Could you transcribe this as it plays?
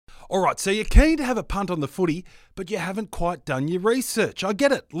All right, so you're keen to have a punt on the footy, but you haven't quite done your research. I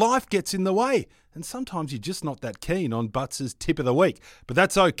get it. Life gets in the way, and sometimes you're just not that keen on Butts' tip of the week. But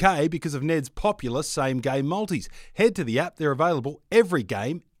that's okay because of Ned's popular same-game multis. Head to the app. They're available every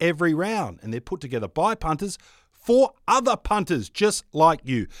game, every round, and they're put together by punters for other punters just like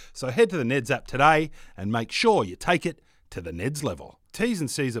you. So head to the Ned's app today and make sure you take it to the Ned's level. T's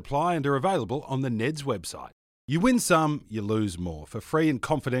and C's apply and are available on the Ned's website. You win some, you lose more. For free and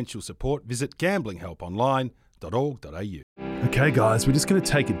confidential support, visit gamblinghelponline.org.au. Okay, guys, we're just going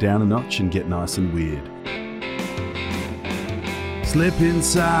to take it down a notch and get nice and weird. Slip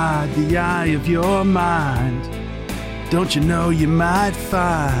inside the eye of your mind. Don't you know you might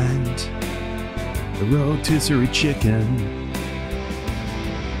find a rotisserie chicken?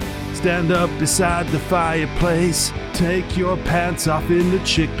 Stand up beside the fireplace. Take your pants off in the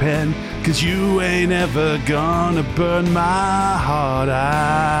chick pen, 'cause you ain't ever gonna burn my heart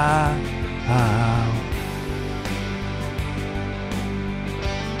out.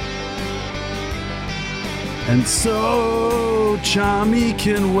 And so Charmy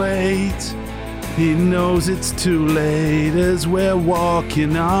can wait. He knows it's too late as we're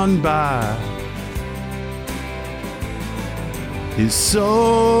walking on by. His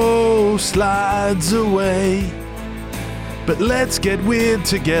soul slides away, but let's get weird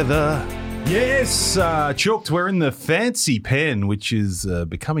together. Yes, Chooked, we're in the fancy pen, which is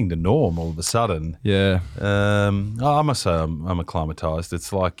becoming the norm all of a sudden. Yeah. I must say I'm acclimatised.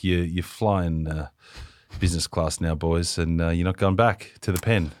 It's like you're flying business class now, boys, and you're not going back to the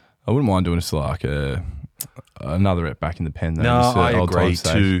pen. I wouldn't mind doing this like another rep back in the pen. Though. No, I agree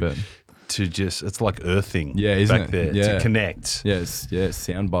safe, to just, it's like earthing isn't back it? there Yeah. to connect. Yes,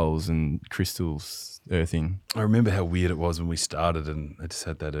 sound bowls and crystals earthing. I remember how weird it was when we started, and I just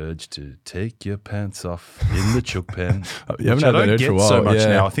had that urge to take your pants off in the chook pen. You haven't had that urge for a while. So much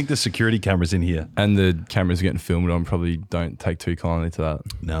now. I think the security camera's in here. And the cameras are getting filmed on, probably don't take too kindly to that.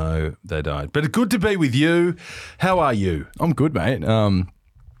 No, they don't. But good to be with you. How are you? I'm good, mate. I'm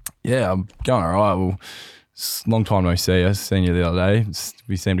going all right. Well, it's a long time no see. I seen you the other day.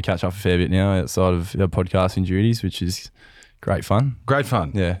 We seem to catch up a fair bit now outside of our podcasting duties, which is great fun. Great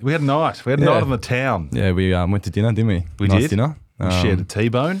fun. Yeah. We had a night. We had a night on the town. Yeah, we went to dinner, didn't we? We nice did. Dinner. We shared a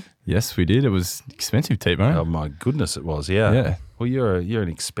T-bone. Yes, we did. It was expensive T-bone. Oh my goodness, it was. Yeah. Yeah. Well, you're an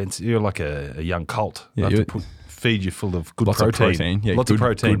expensive. You're like a young colt. Yeah, I have to feed you full of good lots protein. of protein. Yeah, lots of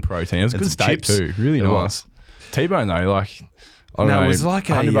protein. Good protein. It was a And good some steak chips. too. Really It nice. was. T-bone though, like I don't know. It was like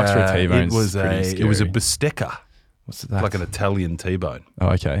 $100 for a T-bone. It was pretty a scary. bistecca. What's that? Like an Italian T-bone. Oh,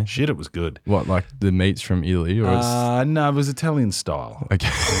 okay. Shit, it was good. What, like the meats from Italy, or it's No, it was Italian style. okay?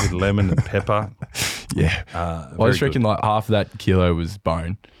 With lemon and pepper. Yeah. Well, I just reckon like half of that kilo was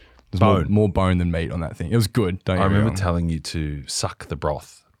bone. There's more bone than meat on that thing. It was good. I remember telling you to suck the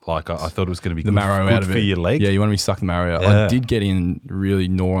broth. Like I thought it was going to be the marrow good out of for it. your leg. Yeah, you want me to suck the marrow out. Yeah. I did get in really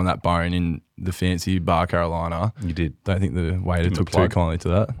gnaw on that bone in the fancy bar Carolina. You did. Don't think the waiter Give him a took too plug. kindly to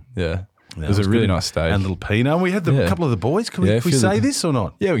that. Yeah. Yeah, it was a really good. nice steak. And a little Pinot. And we had a couple of the boys. Can we say this or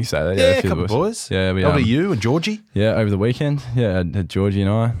not? Yeah, we can say that. Yeah, Yeah, a couple of boys. Yeah, we Over to you and Georgie. Yeah, over the weekend. Yeah, had Georgie and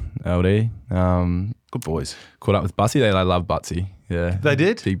I, LD. Good boys. Caught up with Butsy. They love Butsy. Yeah. They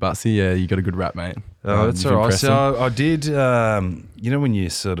did? Big Butsy. Yeah, you got a good rap, mate. Oh, that's you've all right. impressed So them. I did, when you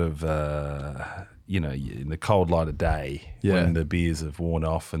sort of, in the cold light of day, when the beers have worn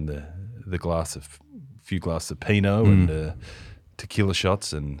off and the few glasses of Pinot and tequila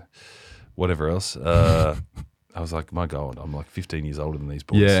shots and whatever else, I was like, my God, I'm like 15 years older than these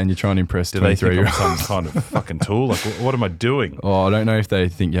boys. Yeah, and you're trying to impress Do they think 23-year-olds. I'm some kind of fucking tool? Like, what am I doing? Oh, I don't know if they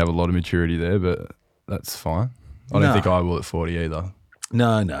think you have a lot of maturity there, but that's fine. I don't No. think I will at 40 either.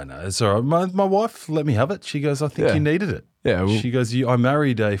 No. It's all right. My wife let me have it. She goes, I think you needed it. Yeah. Well, She goes, I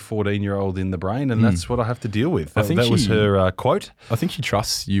married a 14-year-old in the brain, and that's what I have to deal with. I think that was her quote. I think she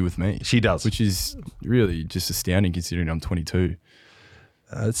trusts you with me. She does. Which is really just astounding considering I'm 22.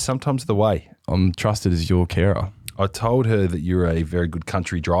 It's sometimes the way. I'm trusted as your carer. I told her that you're a very good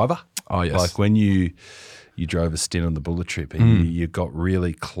country driver. Oh, yes. Like when you drove a stint on the bullet trip and you got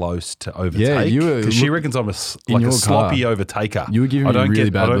really close to overtake. Yeah, you were. Because she reckons I'm a sloppy overtaker. You were giving me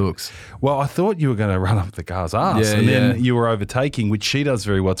really bad looks. Well, I thought you were going to run up the car's ass. Yeah, and then you were overtaking, which she does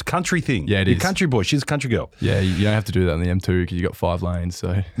very well. It's a country thing. Yeah, it You're is. a country boy. She's a country girl. Yeah, you don't have to do that on the M2 because you got 5 lanes.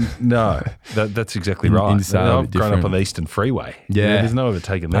 So No, that's exactly right. in Sale, I've grown up different. on the Eastern Freeway. Yeah. There's no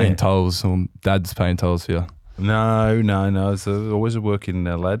overtaking there. paying tolls, or Dad's paying tolls for you. No. It's always a working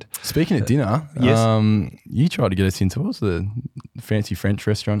lad. Speaking of dinner, yes. You tried to get us into what's the fancy French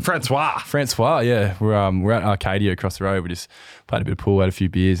restaurant? Francois, yeah. We're at Arcadia across the road. We just played a bit of pool, had a few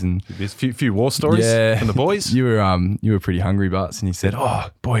beers, and a few war stories from the boys. You were pretty hungry, Butts, and you said, "Oh,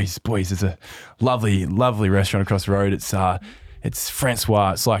 boys, there's a lovely restaurant across the road. It's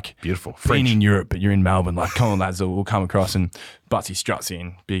Francois. It's like beautiful. Being in Europe, but you're in Melbourne. Like, come on, lads, we'll come across." And Butsy struts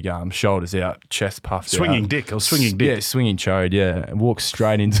in, big shoulders out, chest puffed swinging out. dick. Yeah, swinging chode, yeah. And walks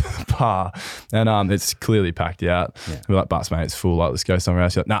straight into the bar. And it's clearly packed out. Yeah. We're like, "Butts, mate, it's full. Like, let's go somewhere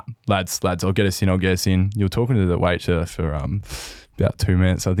else." You're like, "Nah, lads, I'll get us in. You were talking to the waiter for about 2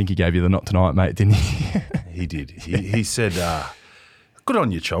 minutes. I think he gave you the not tonight, mate, didn't he?" He did. He said, good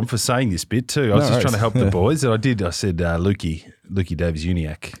on you, Chom, for saying this bit too. I was just trying to help the boys. And I said, Lukey Davis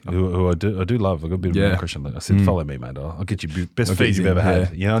Uniac, who I do love. I've got a bit of a crush on that. I said, follow me, mate. I'll get you best fees you've ever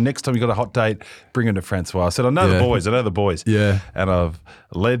had. You know, next time you got a hot date, bring him to Francois. I said, I know the boys. Yeah. And I've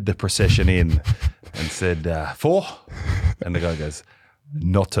led the procession in and said, 4. And the guy goes,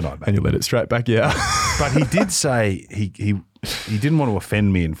 "Not tonight, mate." And you let it straight back out. But he did say he didn't want to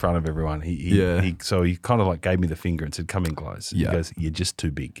offend me in front of everyone. So he kind of like gave me the finger and said, "Come in, guys." Yeah. He goes, "You're just too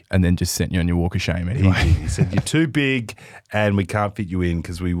big." And then just sent you on your walk of shame anyway. He said, "You're too big and we can't fit you in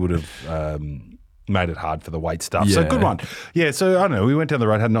because we would have made it hard for the weight stuff." Yeah. So good one. Yeah, so I don't know. We went down the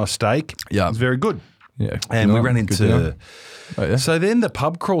road, had a nice steak. Yeah. It was very good. Yeah. And we ran into... So then the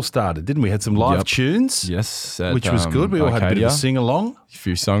pub crawl started, didn't we? Had some live tunes. Yes. Which was good. We all had a bit of a sing-along. A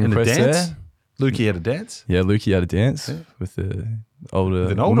few song requests there. Lukey had a dance. Yeah, Lukey had a dance with an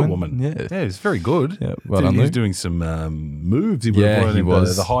older woman. Yeah, it was very good. Yeah, he was doing some moves. He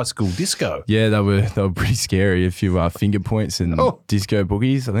was the high school disco. Yeah, they were pretty scary. A few finger points and disco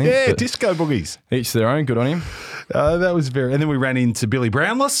boogies, I think. Yeah, but disco boogies. Each their own. Good on him. That was very. And then we ran into Billy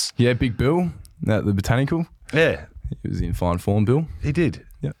Brownless. Yeah, Big Bill at the Botanical. Yeah, he was in fine form. Bill. He did.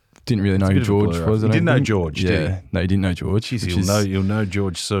 Yeah. Didn't really know who George was. He didn't know George. Yeah, did he? No, he didn't know George. Jeez, you'll know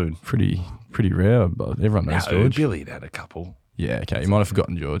George soon. Pretty rare, but everyone knows George. Billy had a couple. Yeah, okay. He might have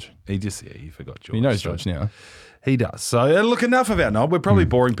forgotten George. He forgot George. He knows George now. He does. So look, enough of our knob. We're probably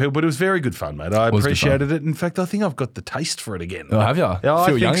boring people, but it was very good fun, mate. I appreciated it. In fact, I think I've got the taste for it again. Oh, have you? Yeah, I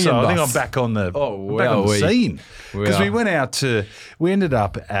think so. I think I'm back on the scene. Because we went out we ended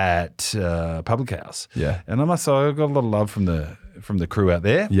up at Public House. Yeah. And I got a lot of love from the crew out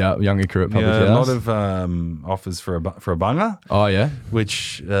there. Yeah, younger crew at Public House. A lot of offers for a bunger. Oh, yeah?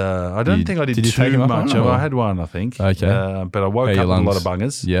 Which I don't think I did you too take him up much on, of. or? I had one, I think. Okay. But I woke up with a lot of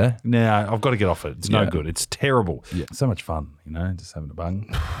bungers. Yeah? Now, I've got to get off it. It's no good. It's terrible. Yeah. So much fun, just having a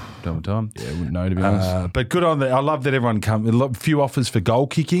bung. Time. Yeah, wouldn't know, to be honest. But good on that. I love that everyone come. A few offers for goal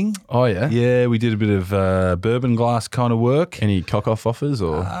kicking. Oh, yeah? Yeah, we did a bit of bourbon glass kind of work. Any cock-off offers,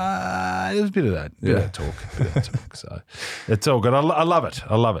 or? It was a bit of that. Bit of that talk. So it's all good. I love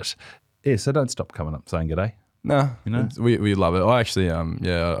it. Yeah, so don't stop coming up saying g'day. No, we love it. I actually, I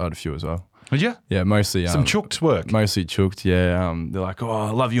had a few as well. Did you? Yeah, mostly. Some chooked work. Mostly chooked, yeah. They're like, "Oh,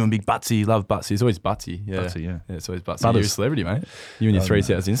 I love you and Big Butsy. Love Butsy." It's always Butsy. Yeah. Butsy, yeah. It's always Butsy. You're a celebrity, mate. You and your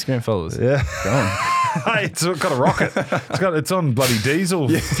 3,000 Instagram followers. Yeah. Go on. Hey, it's got a rocket. It's on bloody diesel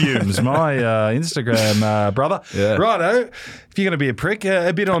fumes, my Instagram brother. Yeah. Righto. If you're going to be a prick,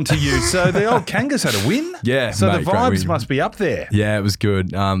 a bit onto you. So the old Kangas had a win. Yeah, so mate, the vibes must be up there. Yeah, it was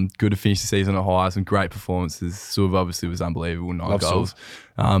good. Good to finish the season on a high. Some great performances. Suv obviously was unbelievable. 9 goals.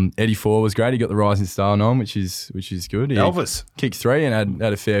 Eddie Four was great. He got the rising star on, which is good. He Elvis kicked 3 and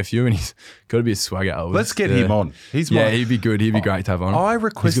had a fair few, and he's got to be a swagger. Elvis. Let's get him on. He'd be good. He'd be great to have on. I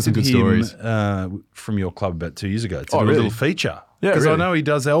requested some good him stories. From your club about 2 years ago to do a really? little feature. Yeah, because really? I know he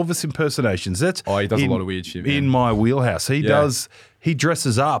does Elvis impersonations. He does a lot of weird shit, man. In my wheelhouse. He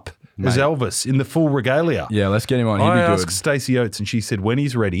dresses up as Elvis in the full regalia. Yeah, let's get him on. He'd be good. I asked Stacey Oates and she said when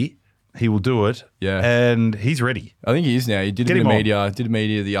he's ready, he will do it. Yeah. And he's ready. I think he is now. He did a bit of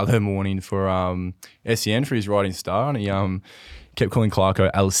media the other morning for SEN for his Rising Star, and he kept calling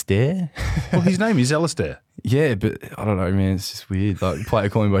Clarko Alistair. Well, his name is Alistair. Yeah, but I don't know, man. It's just weird. Like, player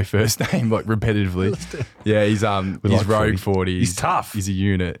calling by first name, like, repetitively. Yeah, he's like rogue 40. He's tough. He's a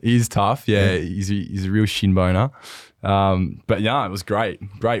unit. He's tough. Yeah. He's a real shin boner. But yeah, it was great.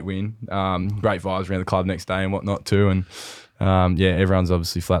 Great win. Great vibes around the club next day and whatnot too. And everyone's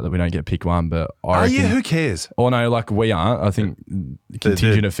obviously flat that we don't get pick one, but I reckon, who cares? Oh no, like we aren't. I think the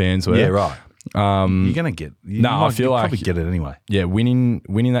contingent of fans were. Yeah, right. You're gonna get. I feel like probably get it anyway. Yeah, winning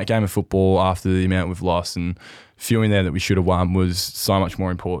that game of football after the amount we've lost and feeling there that we should have won was so much more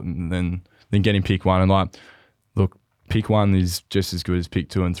important than getting pick one. And like, look, pick one is just as good as pick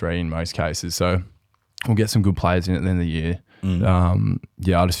 2 and 3 in most cases. So we'll get some good players in at the end of the year.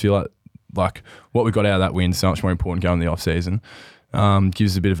 I just feel like like what we got out of that win is so much more important going in the off season.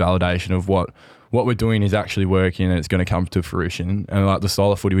 Gives us a bit of validation of what we're doing is actually working and it's going to come to fruition. And like the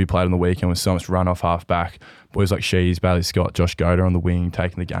style of footy we played on the weekend was so much run off half back. Boys like Shees, Bailey Scott, Josh Goder on the wing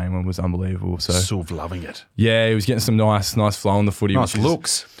taking the game and was unbelievable. So Sort of loving it. yeah, he was getting some nice flow on the footy. Nice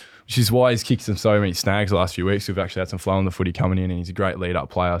looks. Which is why he's kicked so many snags the last few weeks. We've actually had some flow on the footy coming in and he's a great lead-up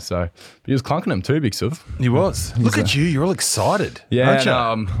player. So, but he was clunking them too, Big Suv. He was. Look at you. You're all excited. Yeah, aren't you?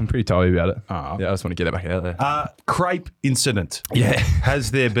 I'm pretty tired about it. Oh. Yeah, I just want to get it back out there. Crepe incident. Yeah.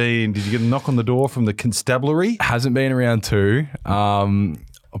 Has there been, did you get a knock on the door from the constabulary? Hasn't been around 2.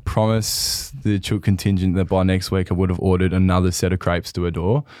 I promise the CHOOKED contingent that by next week I would have ordered another set of crepes to a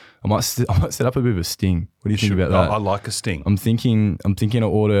door. I might set up a bit of a sting. What do you think about that? I like a sting. I'm thinking to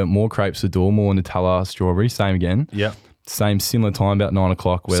order more crepes to door, more Nutella, strawberry, same again. Yeah. Same similar time, about 9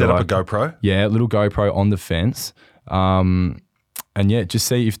 o'clock. Set up a GoPro. Yeah, a little GoPro on the fence. And yeah, just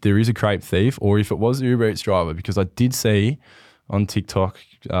see if there is a crepe thief or if it was the Uber Eats driver, because I did see on TikTok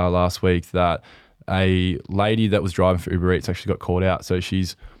last week that a lady that was driving for Uber Eats actually got called out. So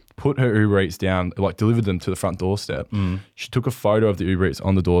she's put her Uber Eats down, like delivered them to the front doorstep. She took a photo of the Uber Eats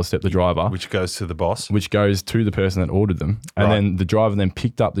on the doorstep, the driver. Which goes to the boss. Which goes to the person that ordered them. And then the driver then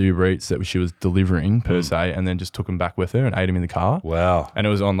picked up the Uber Eats that she was delivering per se and then just took them back with her and ate them in the car. Wow. And it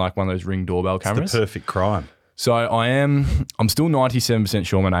was on like one of those Ring doorbell cameras. It's the perfect crime. So I'm still 97%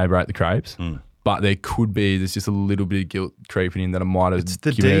 sure my neighbour ate the crepes. But there's just a little bit of guilt creeping in that I might have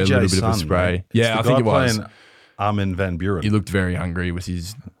given her a little bit of a spray. Right? Yeah, I think it was. Armin van Buren. He looked very hungry with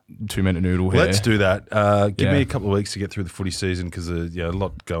his 2-minute noodle hair. Let's do that. Give me a couple of weeks to get through the footy season because there's a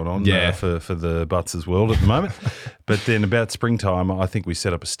lot going on for the Butts' world at the moment. But then about springtime, I think we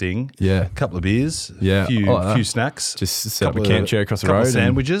set up a sting. Yeah. A couple of beers. Yeah. A few snacks. Just set up a camp chair across the road.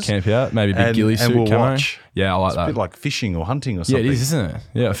 Sandwiches. Camp out. Maybe a big ghillie suit. And we'll camo. watch. Yeah, I like that. It's a bit like fishing or hunting or something. Yeah, it is, isn't it?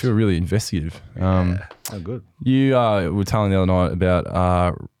 Yeah, I feel really investigative. Oh, good. You were telling the other night about,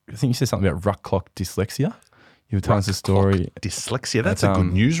 I think you said something about ruck clock dyslexia. You were telling us a story. Dyslexia. That's a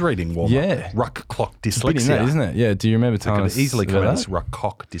good news reading, Walter. Yeah. Ruck clock dyslexia. It's a bit in that, isn't it? Yeah. Do you remember telling us? It could easily come about out as ruck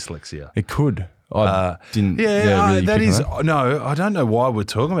cock dyslexia. It could. I didn't. Yeah, really that is. that. No, I don't know why we're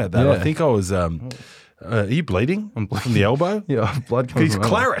talking about that. Yeah. I think I was. Are you bleeding from the elbow? Yeah, blood. He's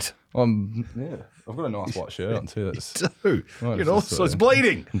claret. Yeah. I've got a nice white shirt on too. You do. Also, it's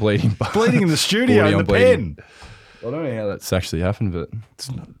bleeding. Bleeding. Bleeding in the studio in the pen. I don't know how that's actually happened, but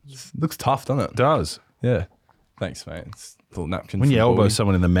it looks tough, doesn't it? It does. Yeah. Thanks, mate. It's a little napkin. When you elbow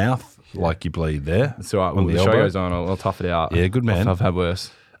someone in the mouth, like you bleed there. It's all right. When the show goes on, I'll tough it out. Yeah, good man. I've had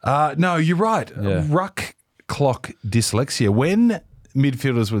worse. No, you're right. Yeah. Ruck clock dyslexia. When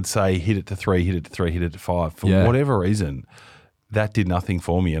midfielders would say hit it to 3, hit it to 3, hit it to 5, for whatever reason, that did nothing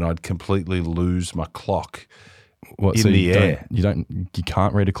for me and I'd completely lose my clock in the air. You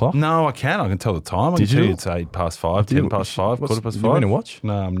can't read a clock? No, I can. I can tell the time. I can tell you it's 8 past 5, 10 past 5, quarter past 5. You want to watch?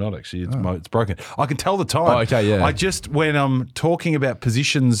 No, I'm not actually. It's broken. I can tell the time. Oh, okay, yeah. I just, when I'm talking about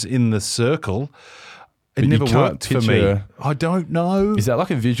positions in the circle, it never worked for me. I don't know. Is that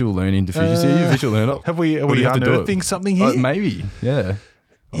like a visual learning deficiency? Are you a visual learner? Are we unearthing something here? Maybe, yeah.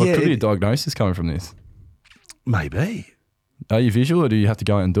 It could be a diagnosis coming from this. Maybe. Are you visual or do you have to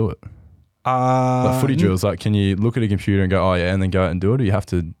go out and do it? Like footy drills, like can you look at a computer and go, oh yeah, and then go out and do it, or you have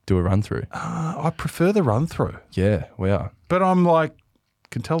to do a run through? I prefer the run through. Yeah, we are. But I'm like,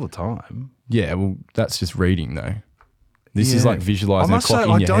 can tell the time. Yeah, well, that's just reading though. This is like visualising a clock in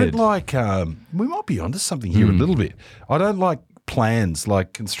your head. I don't like, we might be onto something here a little bit. I don't like plans,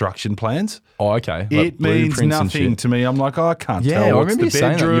 like construction plans. Oh, okay. Like it means nothing to me. I'm like, I can't tell what's the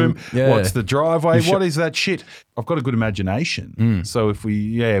bedroom, what's the driveway, what is that shit. I've got a good imagination. So if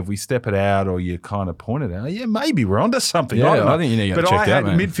we step it out or you kind of point it out, maybe we're onto something. Yeah, I think you need to get checked out,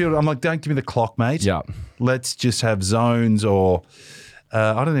 man. Midfield, I'm like, don't give me the clock, mate. Yeah. Let's just have zones or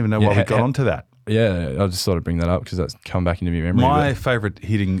I don't even know why we got onto that. Yeah, I just thought I'd bring that up because that's come back into my memory. My favourite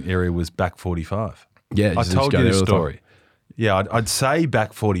hitting area was back 45. Yeah, I told you this story. Yeah, I'd say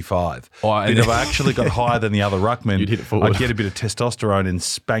back 45. But if I actually got higher than the other ruckman, you'd hit it forward. I'd get a bit of testosterone and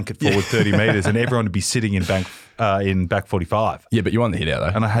spank it forward 30 metres and everyone would be sitting in back 45. Yeah, but you won the hit out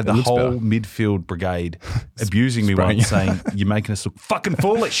though. And I had the whole midfield brigade abusing me once, saying, you're making us look fucking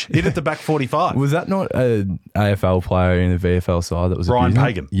foolish. Hit at the back 45. Was that not an AFL player in the VFL side that was Brian abusing?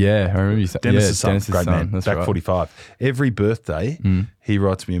 Pagan. Yeah, I remember you saying. Dennis's son, Dennis's great son. man, That's back right. 45. Every birthday, he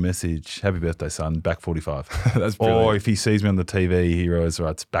writes me a message, happy birthday, son, back 45. That's brilliant. Or if he sees me on the TV, he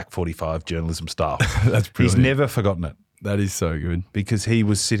writes back 45 journalism style. That's brilliant. He's never forgotten it. That is so good. Because he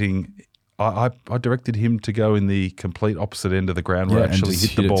was sitting, I directed him to go in the complete opposite end of the ground where I actually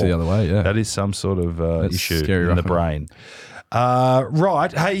hit the ball. To the other way, yeah. That is some sort of issue scary in the brain.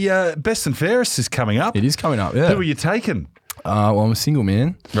 Right. Hey, Best and Fairest is coming up. It is coming up, yeah. Who are you taking? Well, I'm a single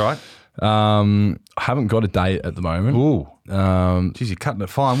man. Right. I haven't got a date at the moment. Ooh. Geez, you're cutting it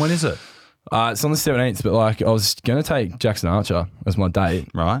fine. When is it? It's on the 17th, but like I was going to take Jackson Archer as my date.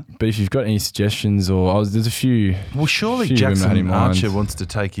 Right. But if you've got any suggestions there's a few. Well, surely few women I had in Jackson mind. Archer wants to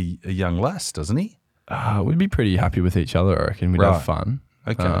take a young lass, doesn't he? We'd be pretty happy with each other, I reckon. We'd have fun.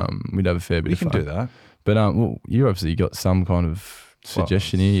 Okay. We'd have a fair bit You of can fun. do that. But well, you obviously got some kind of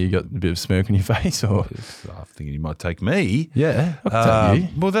suggestion here. You got a bit of smirk on your face, or I'm thinking you might take me. yeah, I could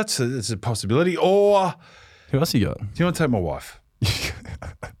take you. Well, that's a possibility. Or Who else you got? do you want to take my wife?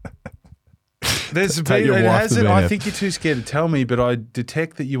 There's a Take bit, your it wife has to it. I BNF. think you're too scared to tell me, but I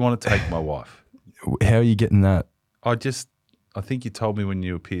detect that you want to take my wife. How are you getting that? I think you told me when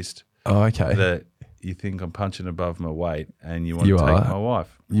you were pissed Oh, okay. that you think I'm punching above my weight and you want You to take are. my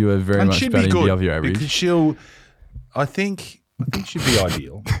wife. You are very And much she'd batting be good above your average. because I think she'd be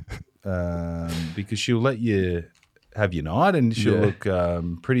ideal because she'll let you have your night and she'll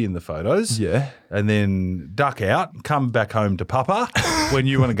look pretty in the photos. Yeah. And then duck out, come back home to Papa when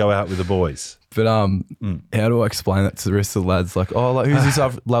you want to go out with the boys. But how do I explain that to the rest of the lads? Like, who's this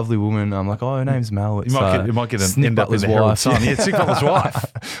lovely woman? I'm like, her name's Mel. It's, You might get Snick end up in Butler's the Herald wife. Sun. Yeah, Snick Butler's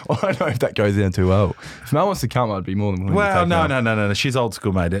wife. Well, I don't know if that goes down too well. If Mel wants to come, I'd be more than willing to Well, take her. no. She's old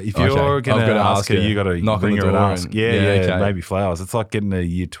school, mate. If Okay. you're I've going to gotta ask her, you got to knock on ring the her and door ask. and- Yeah, okay. maybe flowers. It's like getting a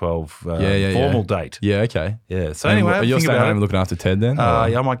year 12 Yeah. formal date. Yeah, okay. Yeah. So And anyway, are you think staying about home it. looking after Ted then?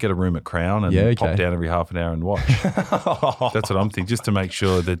 Yeah, I might get a room at Crown and Yeah, okay. pop down every half an hour and watch. That's what I'm thinking, just to make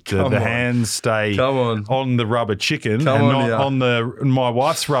sure that the on. hands stay Come on. the rubber chicken Come and on, not yeah. on my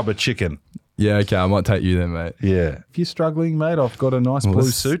wife's rubber chicken. Yeah, okay. I might take you then, mate. Yeah. If you're struggling, mate, I've got a nice blue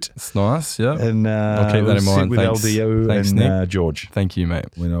suit. It's nice, yeah. And I'll keep that we'll in sit mind. with Thanks. LDO Thanks, and Nick. George. Thank you, mate.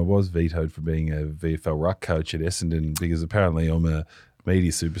 When I was vetoed for being a VFL ruck coach at Essendon because apparently I'm a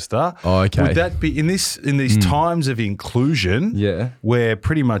media superstar. Oh, okay. Would that be in these times of inclusion, Yeah. where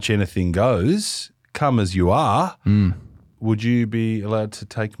pretty much anything goes, come as you are, would you be allowed to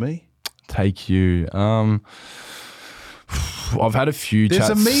take me? Take you. I've had a few There's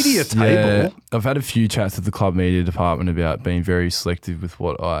chats. a media table. I've had a few chats at the club media department about being very selective with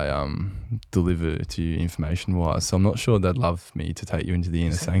what I deliver to you information wise. So I'm not sure they'd love me to take you into the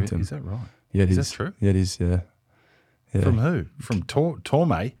inner sanctum. Is that right? Yeah, it is. Is that true? Yeah, it is. Yeah. Yeah. From who? From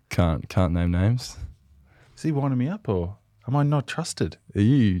Torme? Can't name names. Is he winding me up or am I not trusted?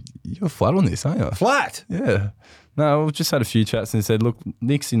 You're flat on this, aren't you? Flat. Yeah. No, we've just had a few chats and said, look,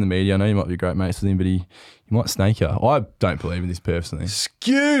 Nick's in the media. I know you might be great mates with him, but he might snake you. I don't believe in this personally.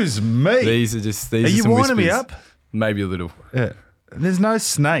 Excuse me. These are just Are you some winding me whispers. up? Maybe a little. Yeah. There's no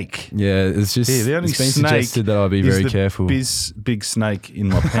snake. Yeah, it's just Yeah, the only it's been snake suggested that I be is very the careful. Big snake in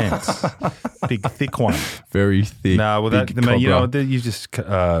my pants. Big thick one. Very thick. No, well, big you know, cobra. you just put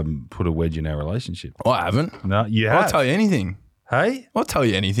a wedge in our relationship. I haven't. No, you have. I'll tell you anything. Hey? I'll tell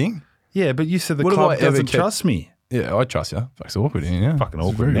you anything. Yeah, but you said the What have club I ever doesn't kept- trust me. Yeah, I trust you. Fuck's awkward in here. Fucking It's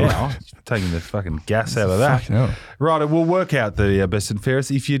awkward very now. Taking the fucking gas out of that. Fucking hell. Right, we'll work out the best and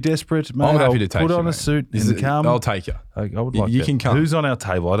fairest. If you're desperate, mate, I'm happy I'll to take put you, on a mate. suit Is and it- come. I'll take you. I would You- like you that. can come. Who's on our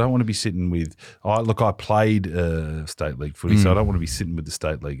table? I don't want to be sitting with. I played state league footy, so I don't want to be sitting with the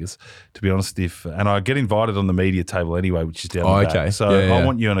state leaguers. To be honest, and I get invited on the media table anyway, which is down the back. okay. So Yeah, I yeah.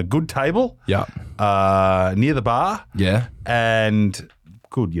 want you on a good table, Yeah. near the bar, Yeah. and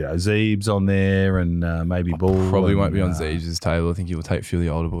good, Zeebs on there, and maybe Bull. Probably and, won't be on Zeeves' table. I think he will take a few of the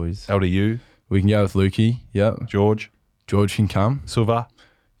older boys. LDU, We can go with Lukey. Yep. George, George can come. Silva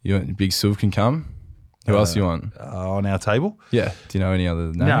You want Big Silv can come. Who else you want? on our table. Yeah. Do you know any other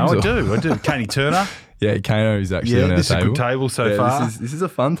names? No, I or- do. Caney Turner. Yeah, Kano is actually on our this is a table. good table so Yeah, far. This is a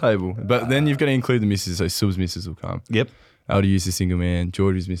fun table. But then you've got to include the misses. So Silv's misses will come. Yep. LDU's the single man.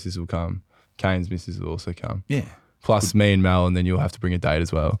 George's misses will come. Kane's misses will also come. Yeah. Plus me and Mel, and then you'll have to bring a date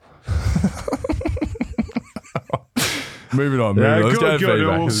as well. Moving on. Let's go to Good.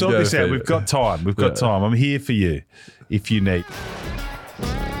 feedback. We'll Let's sort go to this out. feedback. We've got time. We've got time. I'm here for you if you need.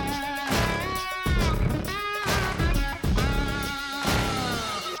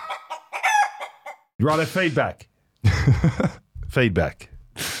 Right, feedback. Feedback.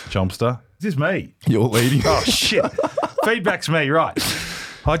 Chompster. Is this me? You're leading. Oh, shit. Feedback's me, right.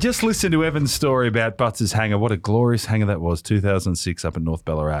 I just listened to Evan's story about Butts' hangar. What a glorious hangar that was, 2006 up in North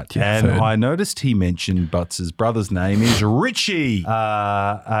Ballarat. Yeah, and third. I noticed he mentioned Butts' brother's name is Richie.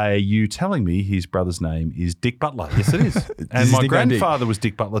 Are you telling me his brother's name is Dick Butler? Yes, it is. And his my nickname Dick? grandfather was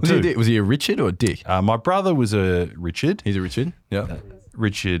Dick Butler Was he, a too. Dick? Was he a Richard or a Dick? My brother was a Richard. He's a Richard. Yeah.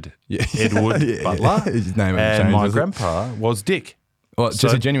 Richard Yeah. Edward Yeah. Butler. His name hasn't and changed, my has it? grandpa was Dick. Oh,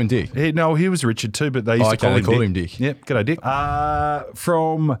 just a genuine dick. He was Richard too, but they used to call him Dick. Yep, g'day Dick.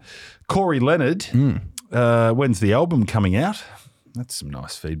 From Corey Leonard, when's the album coming out? That's some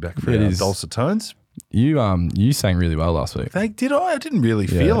nice feedback for our dulcet tones. You sang really well last week. Did I? I didn't really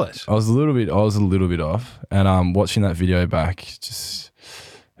feel it. I was a little bit off, and watching that video back just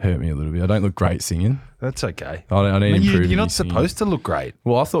hurt me a little bit. I don't look great singing. That's okay. I need to improve. You're not supposed to look great.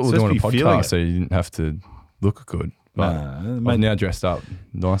 Well, I thought we were doing a podcast, so you didn't have to look good. But I'm now dressed up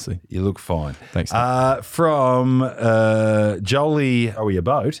nicely. You look fine. Thanks. From Jolie, are we a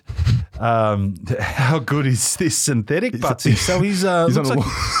boat? How good is this synthetic butsy? So he's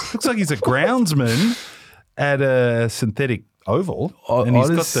looks like he's a groundsman at a synthetic oval, and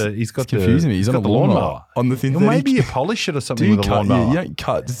he's got confusing me. He's on a lawnmower on the synthetic. Well, maybe you polish it or something with a lawnmower. You don't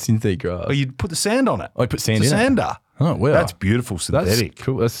cut the synthetic grass. Or you put the sand on it. I put sand in sander. Oh, wow. That's beautiful synthetic. That's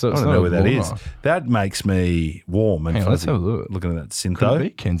cool. I don't know where that is. That makes me warm and fuzzy. Let's have a look. Looking at that Syntho. Could it be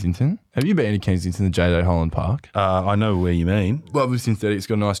Kensington? Have you been to Kensington, the J.J. Holland Park? I know where you mean. Lovely synthetic. It's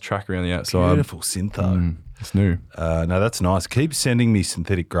got a nice track around the outside. Beautiful Syntho. It's new. No, that's nice. Keep sending me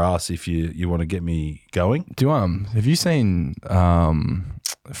synthetic grass if you want to get me going. Have you seen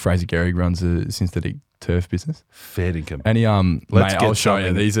Fraser Gehrig runs a synthetic turf business? Fair dinkum. And he I'll show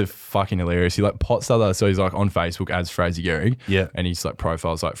you. These are fucking hilarious. He pots other, so he's on Facebook adds Fraser Gehrig. Yeah. And he's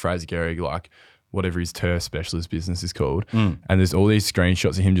profiles Fraser Gehrig, whatever his turf specialist business is called. And there's all these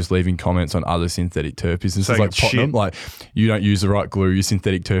screenshots of him just leaving comments on other synthetic turf businesses, potting them, you don't use the right glue, your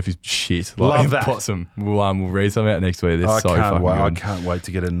synthetic turf is shit. Love that. Pots them. We'll read some out next week. I can't wait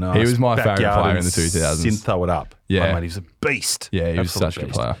to get a nice. He was my favourite player in the 2000s. Syntho it up. Yeah. Oh, mate, he was a beast. Yeah, he was such a good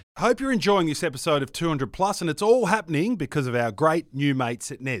player. I hope you're enjoying this episode of 200 Plus, and it's all happening because of our great new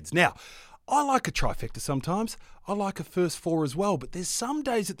mates at Ned's. Now, I like a trifecta sometimes. I like a first four as well, but there's some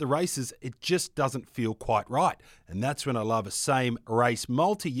days at the races it just doesn't feel quite right. And that's when I love a same race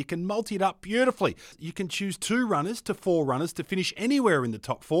multi. You can multi it up beautifully. You can choose 2 runners to 4 runners to finish anywhere in the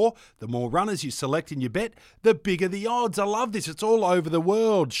top 4. The more runners you select in your bet, the bigger the odds. I love this. It's all over the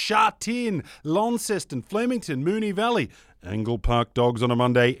world. Sha Tin, Launceston, Flemington, Moonee Valley. Angle Park Dogs on a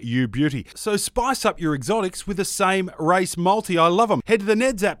Monday, you beauty. So spice up your exotics with a same race multi. I love them. Head to the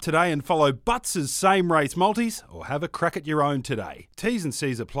Neds app today and follow Butts' same race multis, or have a crack at your own today. T's and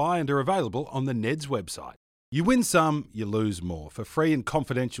C's apply and are available on the Neds website. You win some, you lose more. For free and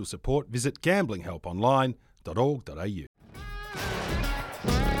confidential support, visit gamblinghelponline.org.au.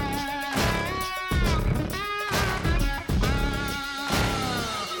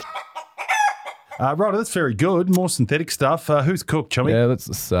 Right, that's very good. More synthetic stuff. Who's cooked, Chummy? Yeah,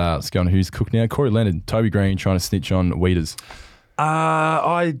 let's go on who's cooked now. Corey Leonard, Toby Green trying to snitch on Weeders.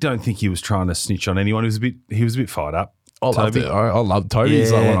 I don't think he was trying to snitch on anyone. He was a bit fired up. I love Toby.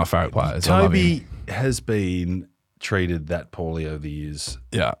 He's one of my favourite players. Toby has been treated that poorly over the years.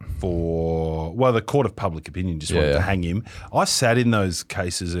 Yeah. The court of public opinion just wanted to hang him. I sat in those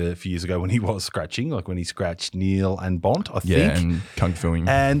cases a few years ago when he was scratching, when he scratched Neil and Bont, I think. Yeah, and Kung Fuing.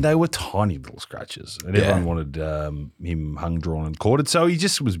 And they were tiny little scratches. And everyone wanted him hung, drawn and quartered. So he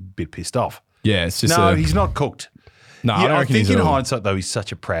just was a bit pissed off. Yeah, it's just he's not cooked. No, I think in hindsight, though, he's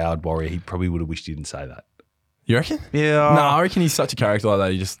such a proud warrior, he probably would have wished he didn't say that. You reckon? Yeah. No, I reckon he's such a character like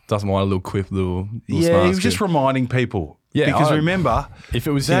that. He just doesn't mind a little quip, little he was just reminding people. Yeah, because remember, if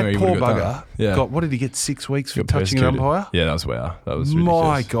it was that him, poor bugger got, what did he get, 6 weeks for touching an umpire? Yeah, that was wow. That was ridiculous.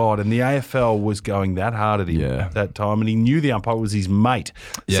 My God, and the AFL was going that hard at him that time, and he knew the umpire was his mate.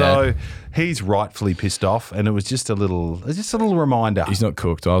 Yeah. So he's rightfully pissed off, and it was just a little reminder. He's not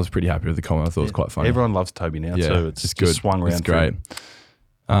cooked. I was pretty happy with the comment. I thought it was quite funny. Everyone loves Toby now too. It's just good. Swung around. It's great.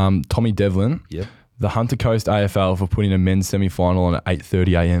 Tommy Devlin. Yep. The Hunter Coast AFL for putting a men's semi-final on at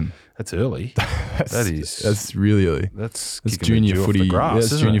 8:30 a.m. That's early. That's really early. That's junior footy.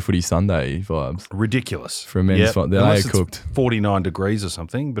 That's junior footy Sunday vibes. Ridiculous for a men's final. They are cooked. 49 degrees or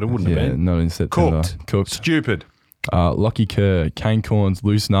something, but it wouldn't have been. Not in September. Cooked. Stupid. Lockie Kerr, Kane Corns,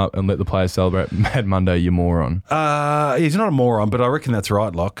 loosen up and let the players celebrate Mad Monday, you moron. He's not a moron, but I reckon that's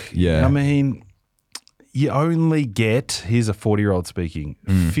right, Lock. Yeah. I mean, you only get, here's a 40-year-old speaking,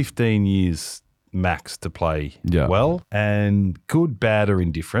 15 years max to play well, and good, bad or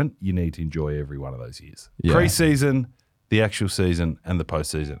indifferent, you need to enjoy every one of those years. Yeah. Pre-season, the actual season and the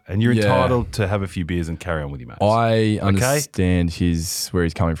postseason. And you're entitled to have a few beers and carry on with your mates. I understand where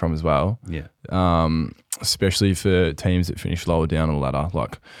he's coming from as well. Yeah. Especially for teams that finish lower down on the ladder.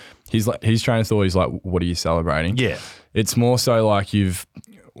 Like his trainer thought, he's like, what are you celebrating? Yeah. It's more so like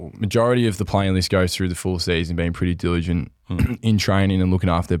majority of the playing list goes through the full season being pretty diligent in training and looking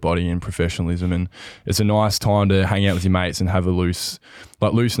after their body and professionalism. And it's a nice time to hang out with your mates and have loosen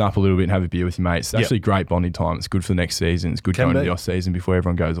up a little bit and have a beer with your mates. It's actually great bonding time. It's good for the next season. It's good going to the off season before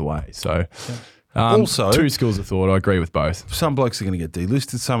everyone goes away. So also, 2 schools of thought. I agree with both. Some blokes are going to get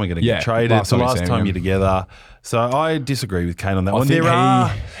delisted. Some are going to get traded. It's the last time you're together. So I disagree with Kane on that one. He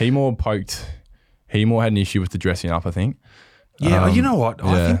more had an issue with the dressing up, I think. Yeah, you know what?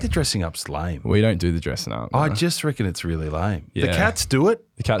 I think the dressing up's lame. We don't do the dressing up. I just reckon it's really lame. Yeah. The Cats do it.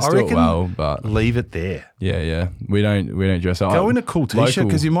 The Cats do it well, but leave it there. Yeah. We don't dress up. Go in a cool t-shirt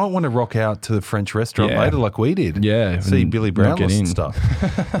because you might want to rock out to the French restaurant later like we did. Yeah. See Billy Brownless and stuff.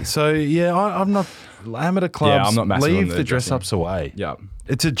 So, I'm not amateur clubs. I'm not massive leave on the dress-ups away. Yeah.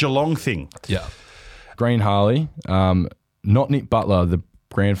 It's a Geelong thing. Yeah. Green Harley, not Nick Butler, the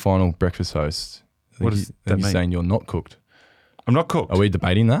grand final breakfast host. What does that mean? He's saying you're not cooked. I'm not cooked. Are we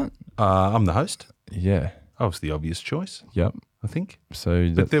debating that? I'm the host. Yeah. I was the obvious choice. Yep. I think.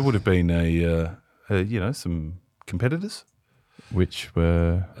 But there would have been some competitors. Which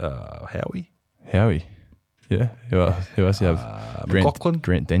were Howie. Yeah. Who else do you have? McLaughlin.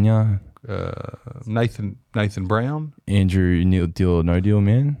 Grant Denyer. Nathan Brown. Andrew Deal or No Deal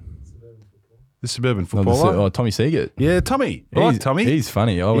Man. The suburban footballer. Tommy Seagert. Yeah, Tommy. I like Tommy. He's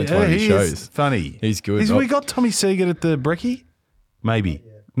funny. I went to one of his shows. He's funny. He's good. We got Tommy Seagert at the Brekkie? Maybe.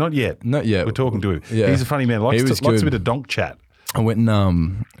 Not yet. We're talking to him. Yeah. He's a funny man. Likes a bit of donk chat. I went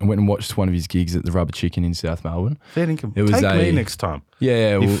and watched one of his gigs at the Rubber Chicken in South Melbourne. Fair income. Take me next time.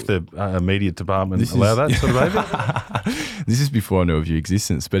 Yeah. If the media department allow that sort of behaviour. This is before I knew of your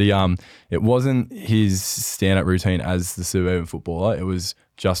existence. But it wasn't his stand-up routine as the suburban footballer. It was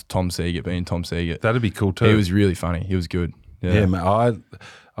just Tom Seagert being Tom Seagert. That'd be cool too. He was really funny. He was good. Yeah, man,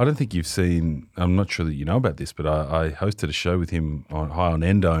 I don't think you've seen, I'm not sure that you know about this, but I hosted a show with him high on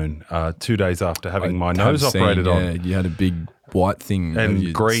Endone 2 days after having my nose operated on. You had a big white thing.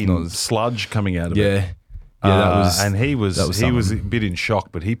 And green sludge coming out of it. Yeah, that was. And he was a bit in shock,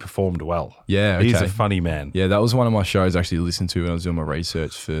 but he performed well. Yeah, okay. He's a funny man. Yeah, that was one of my shows I actually listened to when I was doing my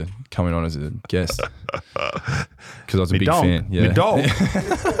research for coming on as a guest. Because I was a big fan. Yeah. Me dog.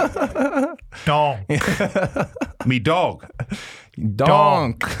 Dong. Me dog.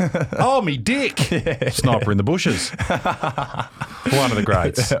 Donk. Oh, me dick. Yeah. Sniper in the bushes. One of the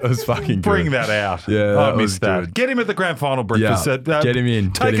greats. That was fucking good. Bring that out. Yeah, I missed that. Good. Get him at the grand final breakfast. Get him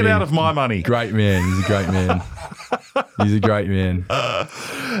in. Take it out of my money. Great man. He's a great man. He's a great man.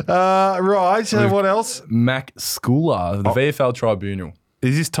 Right. So what else? Mac Schooler, the VFL Tribunal.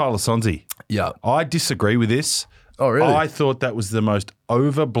 Is this Tyler Sonzi? Yeah. I disagree with this. Oh, really? I thought that was the most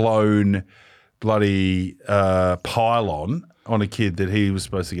overblown bloody pile-on a kid that he was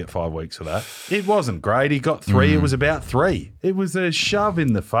supposed to get 5 weeks for that. It wasn't great. He got 3. It was about 3. It was a shove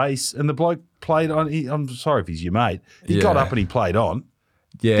in the face, and the bloke played on. I'm sorry if he's your mate. He got up and he played on.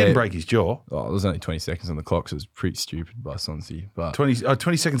 Yeah. Didn't break his jaw. Oh, there was only 20 seconds on the clock, so it was pretty stupid by Sonsi. But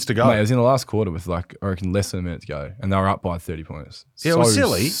 20 seconds to go. Mate, it was in the last quarter with I reckon less than a minute to go, and they were up by 30 points. Yeah, it was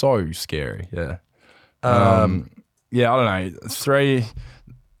silly. So scary, yeah. I don't know.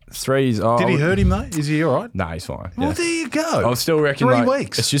 Three's. Oh, did he hurt him though? Is he all right? No, he's fine. Well, there you go. I still reckon 3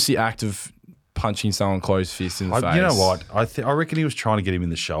 weeks. It's just the act of punching someone closed fist in the face. You know what? I reckon he was trying to get him in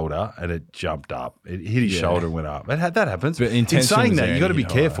the shoulder, and it jumped up. It hit his shoulder and went up. That happens. But in saying that, you got to be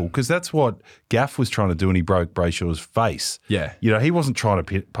careful because that's what Gaff was trying to do, and he broke Brayshaw's face. Yeah, he wasn't trying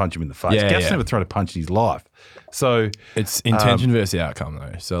to punch him in the face. Gaff's never thrown a punch in his life. So it's intention versus the outcome,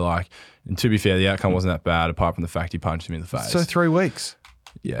 though. So and to be fair, the outcome wasn't that bad, apart from the fact he punched him in the face. So 3 weeks.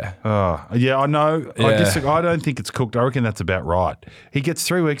 Yeah. I know. Yeah. I don't think it's cooked. I reckon that's about right. He gets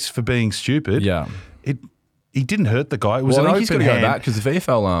 3 weeks for being stupid. Yeah. He didn't hurt the guy. It was I think open he's got to hand. go back because the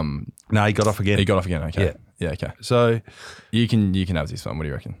VFL. No, he got off again. He got off again. Okay. Yeah. Okay. So you can have this one. What do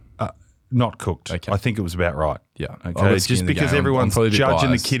you reckon? Not cooked. Okay. I think it was about right. Yeah. Okay. Just because everyone's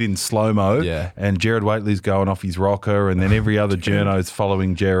judging the kid in slow mo, and Jared Waitley's going off his rocker, and then every other journo's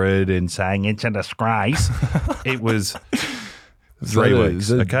following Jared and saying it's a disgrace. It was 3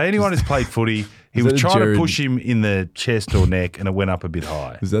 weeks. Okay. Anyone who's played footy, he was trying to push him in the chest or neck, and it went up a bit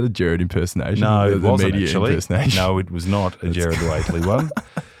high. Was that a Jared impersonation? No, it wasn't media actually. Impersonation? No, it was not a Jared Waitley one.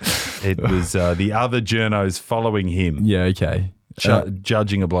 It was the other journos following him. Yeah. Okay.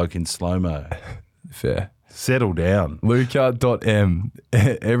 Judging a bloke in slow-mo. Fair. Settle down. Luca.m.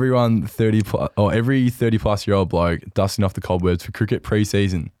 Everyone 30 plus, or every 30 plus year old bloke dusting off the cobwebs for cricket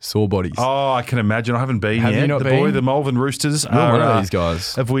pre-season. Sore bodies. Oh, I can imagine. I haven't been yet. You not been? The Malvern Roosters You're are one of these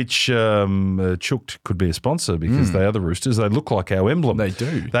guys. Of which CHOOKED could be a sponsor because they are the Roosters. They look like our emblem. They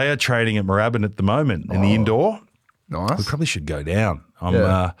do. They are trading at Moorabbin at the moment in the indoor. Nice. We probably should go down. I'm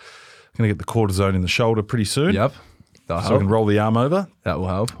going to get the cortisone in the shoulder pretty soon. Yep. That'll so I help. can roll the arm over. That will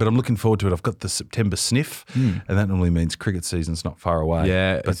help. But I'm looking forward to it. I've got the September sniff, and that normally means cricket season's not far away.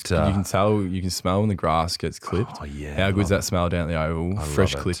 Yeah, but you can tell, you can smell when the grass gets clipped. Oh, yeah, How I good's love that smell down at the oval?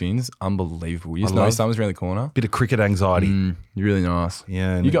 Fresh love it. clippings, unbelievable. You just I know love- summer's around the corner. bit of cricket anxiety. You're really nice.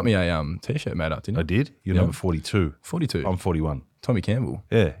 Yeah, and You got me a t-shirt made up, didn't you? I did. You're number 42. 42. I'm 41. Tommy Campbell.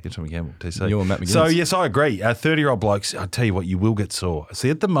 Yeah, you're Tommy Campbell, TC. You're Matt McGinnis. So, yes, I agree. 30-year-old blokes, I tell you what, you will get sore. See,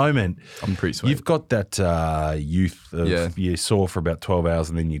 at the moment, I'm pretty sweet. you've got that youth of you're sore for about 12 hours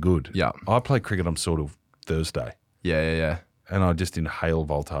and then you're good. Yeah. I play cricket on sort of Thursday, Yeah. and I just inhale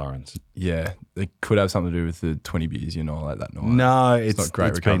Voltarens. Yeah. It could have something to do with the 20 beers you know like that night. No, it's not great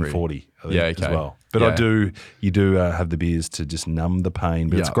it's been recovery. 40, I think, Yeah, as okay. well. But Yeah. you do have the beers to just numb the pain,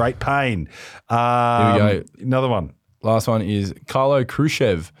 but it's Yeah. great pain. Here we go. Another one. Last one is Carlo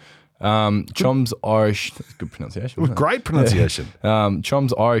Khrushchev. Chom's Irish. That's good pronunciation. Wasn't it? Great pronunciation.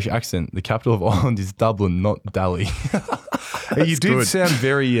 Chom's Irish accent. The capital of Ireland is Dublin, not Dali. You did good. sound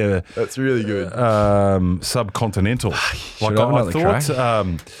very That's really good. subcontinental. Should I have another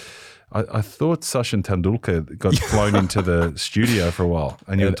crack? I thought Sachin Tendulkar got flown into the studio for a while,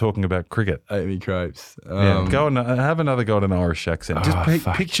 and you were talking about cricket. Ate me crepes. Yeah, go and have another go at an Irish accent. Just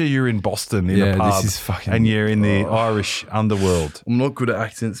fuck. picture you're in Boston in Yeah, a pub, this is fucking- and you're in the Irish underworld. I'm not good at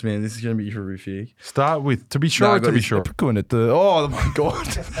accents, man. This is going to be horrific. Start with to be sure. To be sure. Oh my god.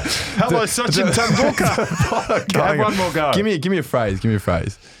 Hello, Sachin Tendulkar. Have one more go. Give me a phrase. Give me a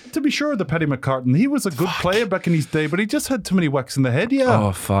phrase. To be sure, the Paddy McCartan, he was a good player back in his day, but he just had too many whacks in the head. Yeah,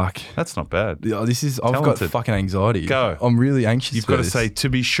 Oh fuck. that's not bad. Yeah, I've got Talented. fucking anxiety. Go. I'm really anxious. You've for got to this. say, to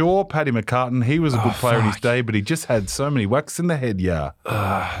be sure, Paddy McCartan, he was a good player in his fuck. day, but he just had so many whacks in the head. Yeah,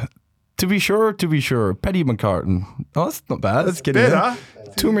 To be sure, Paddy McCartan. Oh, that's not bad. That's getting better.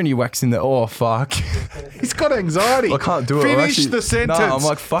 there. Too many whacks in there. Oh fuck. he's got anxiety. I can't do it. I'm Finish actually- the sentence. No, I'm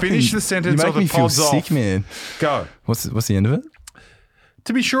like fucking. Finish the sentence. You or make the me feel pod's sick, off. man. Go. What's the end of it?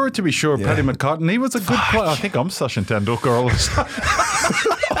 To be sure, Paddy McCartan, he was a good player. I think I'm Sachin Tendulkar all of a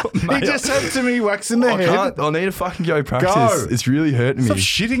sudden. He just had too many whacks in the I head. can't. I need to fucking go practice. Go. It's really hurting Stop me.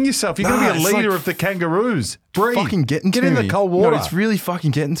 shitting yourself. You're going Nah, to be a it's leader like of the Kangaroos. Breathe. Fucking getting Get to in me. the cold water. No, it's really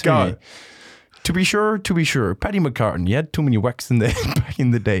fucking getting to Go. me. To be sure, Paddy McCartan, he had too many whacks in there back in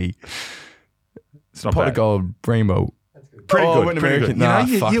the day. It's not Pot of bad. gold, rainbow. Pretty Oh, good. went Pretty American. good. Nah,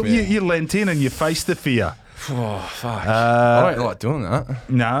 you, fuck, you, man. you lent in and you faced the fear. Oh fuck! I don't like doing that.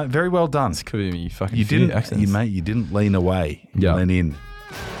 No, very well done. Could be me fucking. You didn't, accents. mate. You didn't lean away. You Yeah. lean in.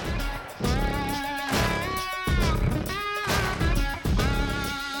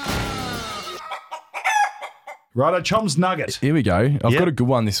 Righto, Chom's Nugget. Here we go. I've Yeah. got a good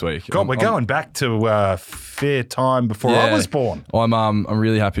one this week. God, we're going back to fair time before I was born. I'm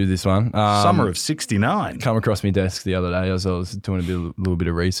really happy with this one. Summer of '69. Come across my desk the other day as I was doing a little bit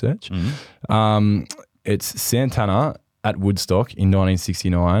of research. Mm-hmm. It's Santana at Woodstock in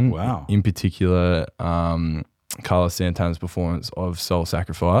 1969. Wow. In particular, Carlos Santana's performance of Soul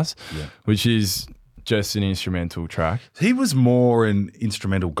Sacrifice, which is just an instrumental track. He was more an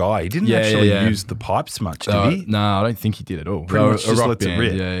instrumental guy. He didn't actually use the pipes much, did he? No, I don't think he did at all. Pretty much just rock lets it band.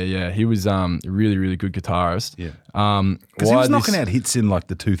 rip. Yeah. He was a really, really good guitarist. Yeah. Because he was knocking out hits in like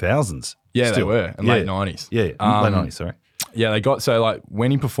the 2000s. Yeah, still. they were. And late 90s. Yeah, late 90s, sorry. Yeah, they got, so like when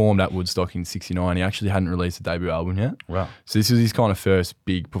he performed at Woodstock in 69, he actually hadn't released a debut album yet. Wow. So this was his kind of first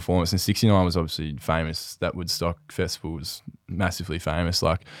big performance. And 69 was obviously famous. That Woodstock festival was massively famous.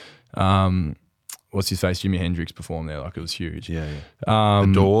 Like, what's his face? Jimi Hendrix performed there. Like, it was huge. Yeah. The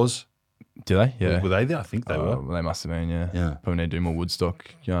Doors. Did they? Yeah. Were they there? I think they were. Well, they must have been, yeah. Yeah. Probably need to do more Woodstock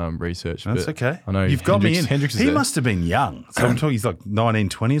research. That's but okay. I know. You've got me in. Hendrix is He there. must have been young. So I'm talking he's like 19,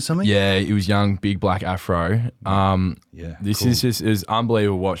 20 or something? Yeah, he was young, big black afro. Yeah, This cool. is just is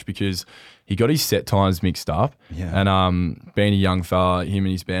unbelievable to watch because he got his set times mixed up. Yeah. And being a young fella, him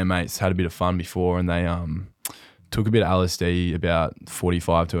and his bandmates had a bit of fun before, and they took a bit of LSD about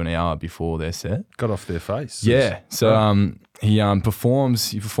 45 to an hour before their set. Got off their face. Yeah. So he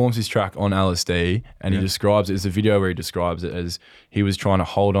performs his track on LSD, and he describes it as a video where he describes it as he was trying to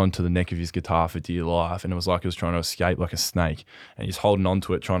hold on to the neck of his guitar for dear life, and it was like he was trying to escape like a snake, and he's holding on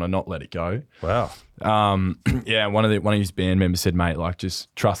to it, trying to not let it go. Wow. Yeah, one of his band members said, mate, like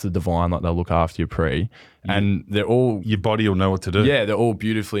just trust the divine, like they'll look after you and they're all Your body will know what to do. yeah, they're all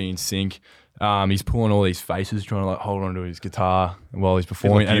beautifully in sync. He's pulling all these faces, trying to like hold on to his guitar while he's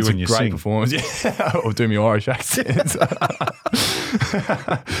performing, like and you it's a when you great sing. performance. Yeah, or do my Irish accent,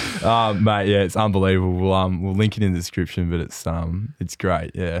 mate. Yeah, it's unbelievable. We'll link it in the description, but it's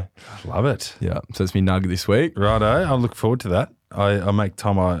great. Yeah, Love it. yeah. So it's me nugget this week. Righto. I look forward to that. I make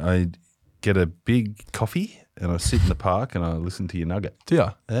time. I get a big coffee and I sit in the park and I listen to your nugget. Do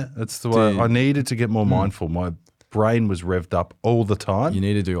ya? Yeah, that's the way. you- I needed to get more mindful. My brain was revved up all the time. You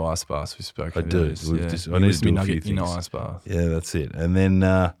need to do ice baths. We spoke. I do. I need to do a few things. In an ice bath. Yeah, that's it. And then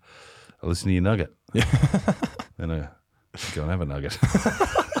I listen to your nugget. Yeah. Then I go and have a nugget.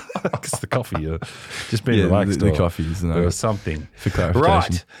 Because the coffee, just being relaxed. The coffee is or something. For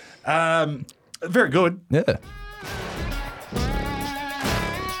clarification. Right. Very good. Yeah.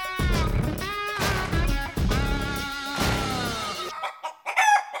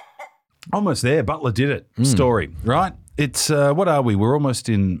 Almost there. Butler did it. Story, right? It's, what are we? We're almost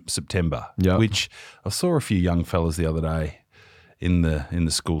in September, which I saw a few young fellas the other day in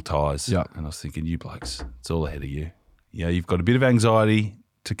the school ties. And I was thinking, you blokes, it's all ahead of you. Yeah, you've got a bit of anxiety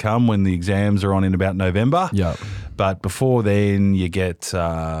to come when the exams are on in about November. Yeah. But before then, you get, all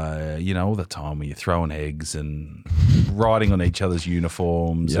the time where you're throwing eggs and riding on each other's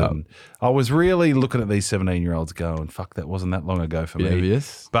uniforms. Yep. And I was really looking at these 17-year-olds going, fuck, that wasn't that long ago for me.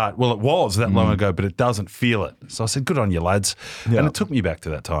 Yes. But, well, it was that long ago, but it doesn't feel it. So I said, good on you, lads. Yep. And it took me back to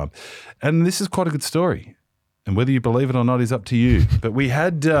that time. And this is quite a good story. And whether you believe it or not is up to you. But we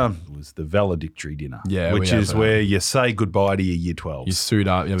had it was the valedictory dinner, which is where you say goodbye to your year 12s. You suit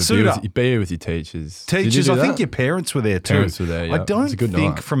up. You be here with your teachers. Teachers, I think your parents were there too. Parents were there, yeah. I don't think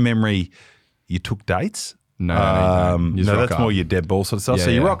night. from memory you took dates. No, that's more your dead ball sort of stuff. Yeah, so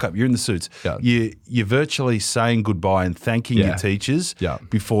you rock up, you're in the suits. Yeah. You're virtually saying goodbye and thanking your teachers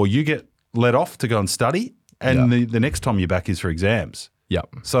before you get let off to go and study. And the next time you're back is for exams. Yep.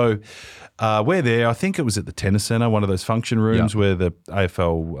 So we're there. I think it was at the tennis centre, one of those function rooms where the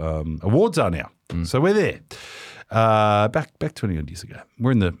AFL awards are now. So we're there. Back 20 odd years ago,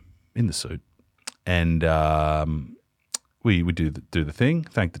 we're in the suit, and we do the thing.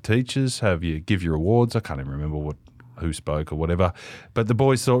 Thank the teachers. Give your awards. I can't even remember who spoke or whatever. But the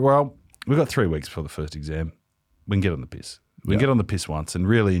boys thought, well, we've got 3 weeks before the first exam. We can get on the piss. We can get on the piss once and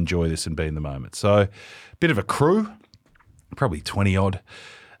really enjoy this and be in the moment. So, bit of a crew. Probably 20 odd,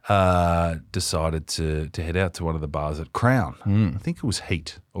 decided to head out to one of the bars at Crown. I think it was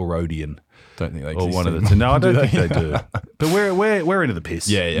Heat or Odeon. Don't think they or exist one of the two. No, I don't think they do. But we're into the piss.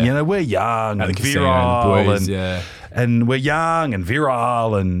 Yeah. We're young and casino, virile, boys, and we're young and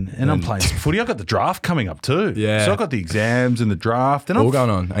virile, and I'm playing some footy. I got the draft coming up too. Yeah. So I got the exams and the draft, and all going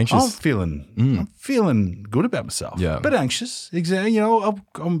on. Anxious. I'm feeling good about myself. Yeah. But anxious. I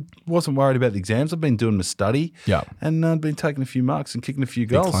wasn't worried about the exams. I've been doing my study. Yeah. And I've been taking a few marks and kicking a few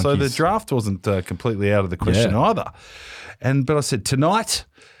goals. clunkies. So the draft wasn't completely out of the question either. But I said, tonight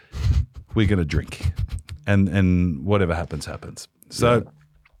we're going to drink, and whatever happens, happens. So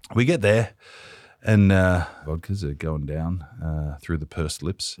we get there, and vodkas are going down through the pursed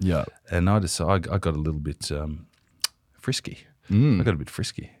lips. Yeah. And I decided I got a little bit frisky. I got a bit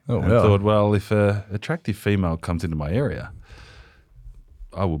frisky. Oh, and wow. thought, well, if an attractive female comes into my area,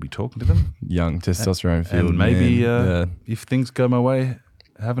 I will be talking to them. Young testosterone field. And maybe if things go my way,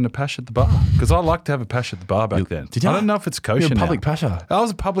 having a pash at the bar. Because I liked to have a pash at the bar back then. Did you? I don't know if it's kosher You're a now. public pasher. I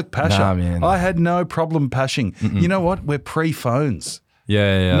was a public pasher. Nah, man. I had no problem pashing. You know what? We're pre-phones.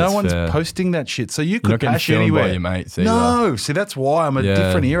 Yeah. No one's fair. posting that shit. So you You're could not getting pash filmed anywhere. by your mates either. No. See, that's why I'm a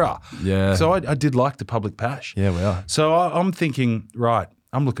different era. Yeah. So I did like the public pash. Yeah, we are. So I'm thinking, right,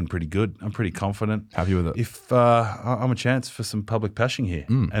 I'm looking pretty good. I'm pretty confident. Happy with it. If I'm a chance for some public pashing here.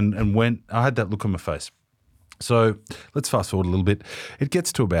 And when I had that look on my face. So let's fast forward a little bit. It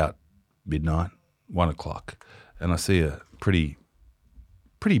gets to about midnight, 1 o'clock, and I see a pretty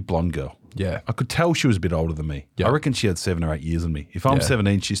blonde girl. Yeah. I could tell she was a bit older than me. Yeah. I reckon she had 7 or 8 years on me. If I'm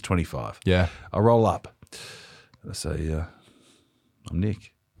 17, she's 25. Yeah. I roll up. I say, I'm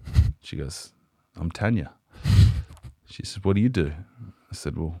Nick. She goes, I'm Tanya. She says, what do you do? I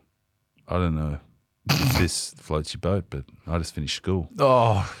said, well, I don't know if this floats your boat, but I just finished school.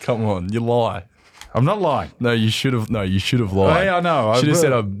 Oh, come on. You lie. I'm not lying. No, you should have lied. Hey, I know. Should have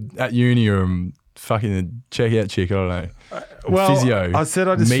said I'm at uni or I'm fucking a checkout chick. I don't know. Well, physio. I said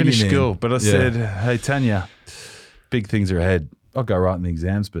I just media finished man. school, but I said, hey, Tanya, big things are ahead. I'll go right in the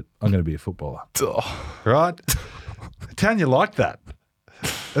exams, but I'm going to be a footballer. Oh. Right? Tanya liked that.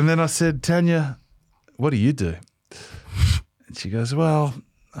 And then I said, Tanya, what do you do? And she goes, well,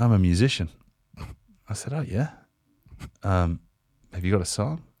 I'm a musician. I said, oh, yeah? Have you got a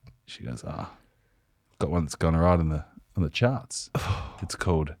song? She goes, got one that's gone right on the charts. It's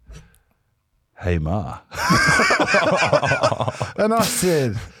called Hey Ma. And I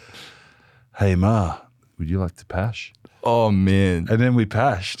said, hey Ma, would you like to pash? Oh, man. And then we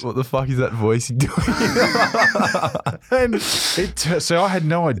pashed. What the fuck is that voice you doing? And so I had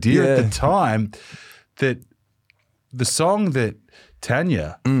no idea at the time that the song that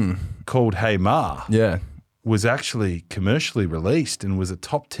Tanya called Hey Ma Yeah. was actually commercially released and was a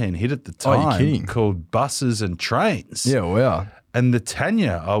top 10 hit at the Oh, time you're kidding. called Buses and Trains. Yeah, wow. And the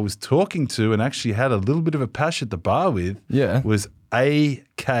Tanya I was talking to and actually had a little bit of a pash at the bar with Yeah. was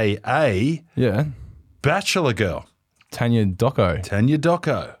AKA Yeah. Bachelor Girl, Tanya Docko Tanya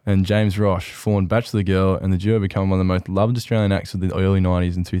Docko. and James Roche formed Bachelor Girl, and the duo became one of the most loved Australian acts of the early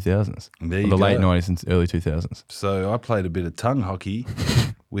 90s and 2000s. There Or you the go. late 90s and early 2000s. So I played a bit of tongue hockey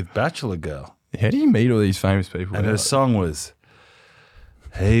with Bachelor Girl. How do you meet all these famous people? And her song was,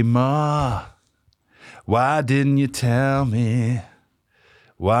 "Hey Ma, why didn't you tell me?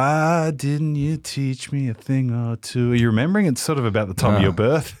 Why didn't you teach me a thing or two?" Are you remembering? It's sort of about the time of your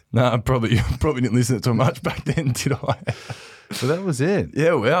birth. No, I probably didn't listen to it much back then, did I? So that was it.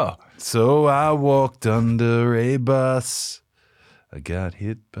 Yeah, wow. So I walked under a bus. I got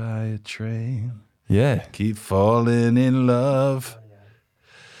hit by a train. Yeah. Keep falling in love.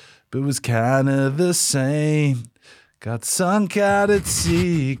 But it was kind of the same. Got sunk out at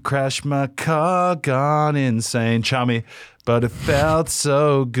sea, crashed my car, gone insane. Chummy, but it felt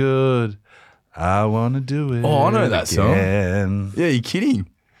so good. I want to do it. Oh, I know that song. again. Yeah, you're kidding.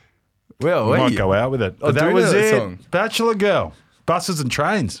 Well, I might go out with it. But do that you was know that it. song? Bachelor Girl, Buses and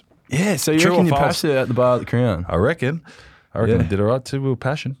Trains. Yeah, so you True reckon or you false? passed it at the bar at the Crown? I reckon I Yeah. did all right too. We were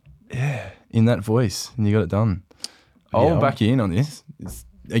passion. Yeah, in that voice, and you got it done. I'll Yeah. back you in on this. It's,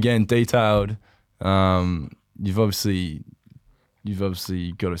 again, detailed. You've obviously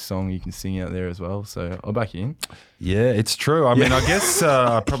got a song you can sing out there as well, so I'll back you in. Yeah, it's true. I mean, I guess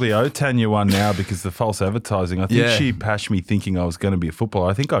I probably owe Tanya one now because the false advertising. I think Yeah. she pashed me thinking I was going to be a footballer.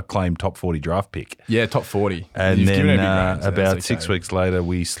 I think I claimed top 40 draft pick. Yeah, top 40. And You've then given it a big range, so about that's 6 okay. weeks later,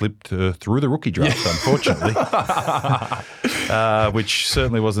 we slipped through the rookie draft, unfortunately, which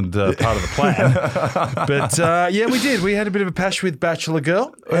certainly wasn't part of the plan. But yeah, we did. We had a bit of a pash with Bachelor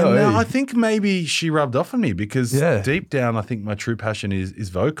Girl. And Oh, hey. I think maybe she rubbed off on me because Yeah. deep down, I think my true passion is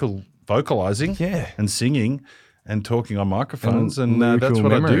vocalizing Yeah. and singing and talking on microphones. And lyrical that's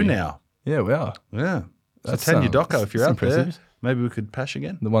what I do memory. now. Yeah, wow. Yeah. So That's, Tanya Docko, if you're that's out there, impressive. maybe we could pash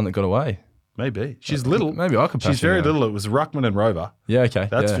again. The one that got away. Maybe. She's little. Maybe I could pash She's very again. little. It was Ruckman and Rover. Yeah, okay.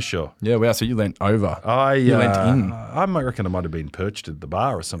 That's yeah. for sure. Yeah, wow, so you leant over. You leant in. I might reckon I might have been perched at the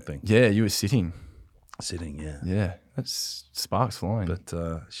bar or something. Yeah, you were sitting. Sitting, yeah. Yeah, that's sparks flying. But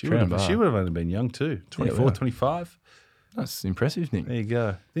she Crown would have bar. only been young too. 24, wow. 25. That's impressive, Nick. There you go.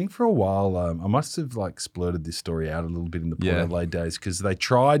 I think for a while, I must have splurted this story out a little bit in the Port Yeah. Adelaide days because they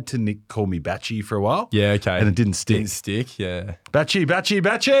tried to call me Batchy for a while. Yeah, okay. And it didn't stick. Didn't stick, yeah. Batchy, Batchy,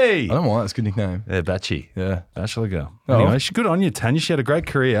 Batchy. I don't mind, it's a good nickname. Yeah, Batchy. Yeah. Bachelor Girl. Oh. Anyway, good on you, Tanya. She had a great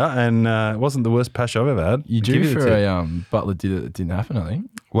career and it wasn't the worst pash I've ever had. You I'll give do the for tip. a Butler did it that didn't happen, I think.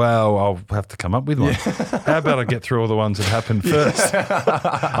 Well, I'll have to come up with one. How about I get through all the ones that happened first?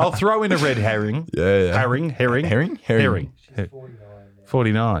 I'll throw in a red herring. Yeah. Herring. Herring?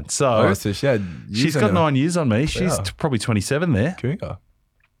 49. So Oh, so she had she's got 9 years on me. She's Wow. probably 27 there. Cougar.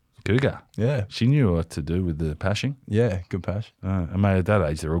 Cougar. Yeah. She knew what to do with the pashing. Yeah, good pash. And mate, at that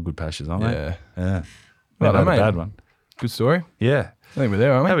age, they're all good pashes, aren't they? Yeah. Yeah. Well Never had done, a mate. bad one. Good story. Yeah. I think we're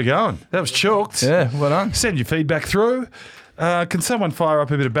there, aren't How we? we going? That was chalked. Yeah, well done. Send your feedback through. Can someone fire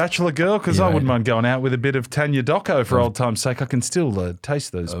up a bit of Bachelor Girl? Because Yeah, I wouldn't mate. mind going out with a bit of Tanya Docko for old time's sake. I can still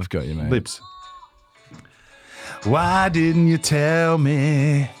taste those I've got you, mate. lips. Why didn't you tell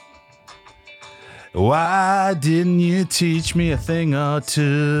me? Why didn't you teach me a thing or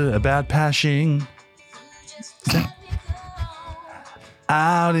two about pashing?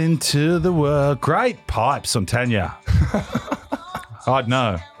 Out into the world. Great pipes on Tanya. I'd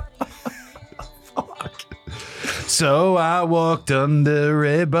know. So I walked under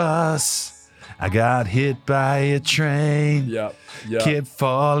a bus. I got hit by a train. Yep. Kept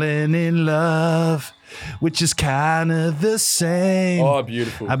falling in love, which is kind of the same. Oh,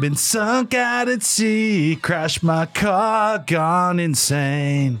 beautiful. I've been sunk out at sea, crashed my car, gone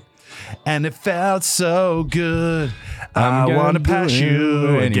insane. And it felt so good. I want to pass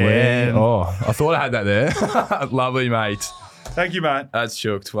you again. Oh, I thought I had that there. Lovely, mate. Thank you, mate. That's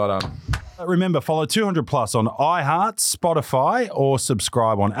shooked. Well done. Remember, follow 200 Plus on iHeart, Spotify, or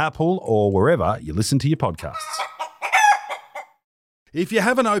subscribe on Apple or wherever you listen to your podcasts. If you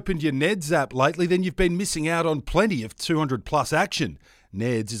haven't opened your Neds app lately, then you've been missing out on plenty of 200 Plus action.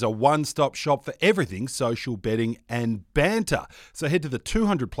 Ned's is a one-stop shop for everything social betting and banter. So head to the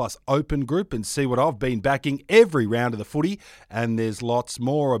 200 Plus Open group and see what I've been backing every round of the footy. And there's lots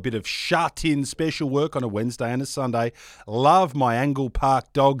more, a bit of shut-in special work on a Wednesday and a Sunday. Love my Angle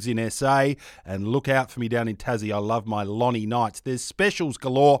Park dogs in SA, and look out for me down in Tassie. I love my Lonnie Knights. There's specials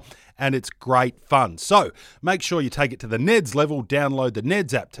galore, and it's great fun. So make sure you take it to the Ned's level, download the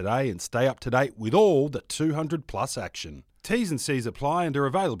Ned's app today and stay up to date with all the 200 Plus action. T's and C's apply and are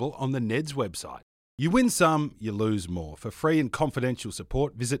available on the Ned's website. You win some, you lose more. For free and confidential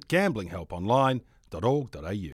support, visit gamblinghelponline.org.au.